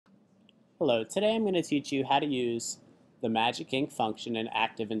Hello, today I'm going to teach you how to use the Magic Ink function in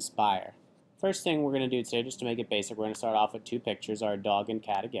Activinspire. First thing we're going to do today, just to make it basic, we're going to start off with two pictures, our dog and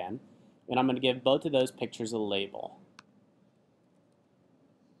cat again. And I'm going to give both of those pictures a label.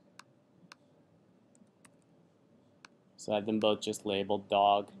 So I have them both just labeled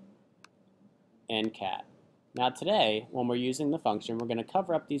dog and cat. Now today, when we're using the function, we're going to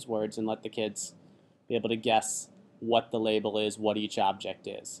cover up these words and let the kids be able to guess what the label is, what each object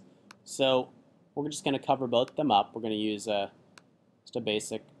is. So we're just going to cover both of them up. We're going to use just a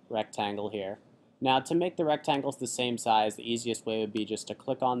basic rectangle here. Now to make the rectangles the same size, the easiest way would be just to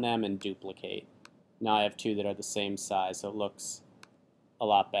click on them and duplicate. Now I have two that are the same size, so it looks a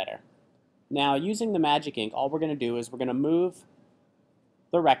lot better. Now using the Magic Ink, all we're going to do is we're going to move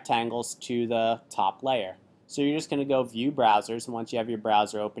the rectangles to the top layer. So you're just going to go View Browsers, and once you have your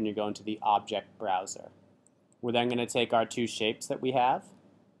browser open, you're going to the Object Browser. We're then going to take our two shapes that we have,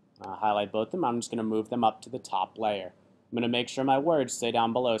 highlight both of them. I'm just going to move them up to the top layer. I'm going to make sure my words stay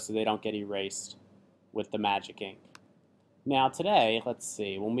down below so they don't get erased with the Magic Ink. Now today, let's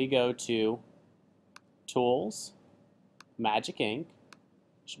see, when we go to Tools, Magic Ink,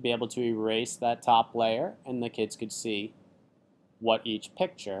 should be able to erase that top layer and the kids could see what each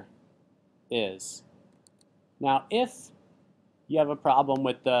picture is. Now if you have a problem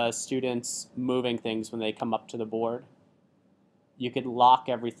with the students moving things when they come up to the board, you could lock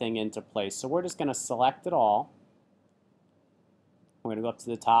everything into place. So we're just going to select it all. We're going to go up to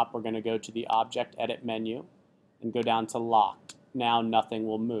the top. We're going to go to the Object Edit menu and go down to Locked. Now nothing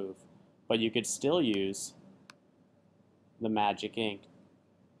will move, but you could still use the Magic Ink.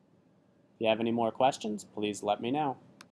 If you have any more questions, please let me know.